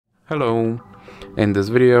Hello! In this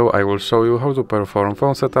video I will show you how to perform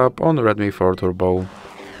phone setup on Redmi 4 Turbo.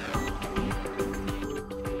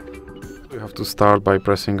 You have to start by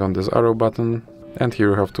pressing on this arrow button, and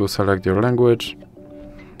here you have to select your language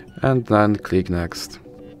and then click next.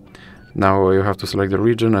 Now you have to select the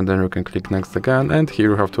region and then you can click next again, and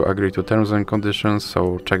here you have to agree to terms and conditions,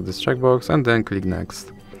 so check this checkbox and then click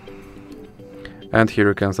next. And here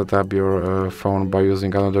you can set up your phone by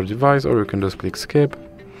using another device, or you can just click skip.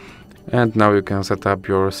 And now you can set up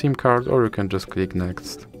your SIM card, or you can just click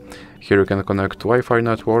next. Here you can connect to Wi-Fi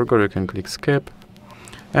network, or you can click skip.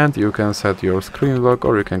 And you can set your screen lock,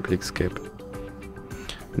 or you can click skip.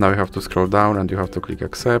 Now you have to scroll down and you have to click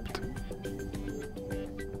accept.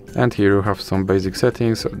 And here you have some basic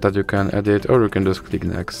settings that you can edit, or you can just click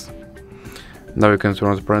next. Now you can turn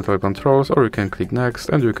on parental controls, or you can click next,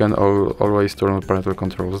 and you can always turn on parental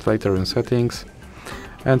controls later in settings.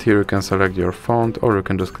 And here you can select your font, or you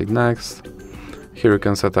can just click next. Here you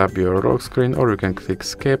can set up your lock screen, or you can click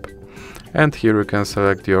skip. And here you can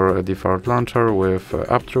select your default launcher with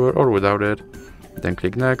Aperture or without it, then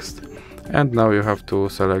click next. And now you have to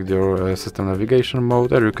select your system navigation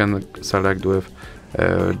mode, or you can select with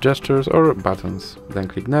gestures or buttons, then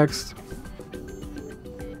click next.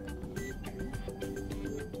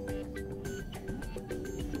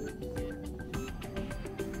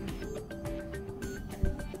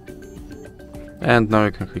 And now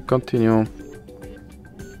you can click continue.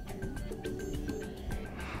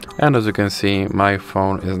 And as you can see, my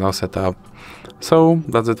phone is now set up. So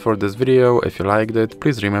that's it for this video. If you liked it,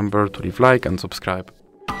 please remember to leave a like and subscribe.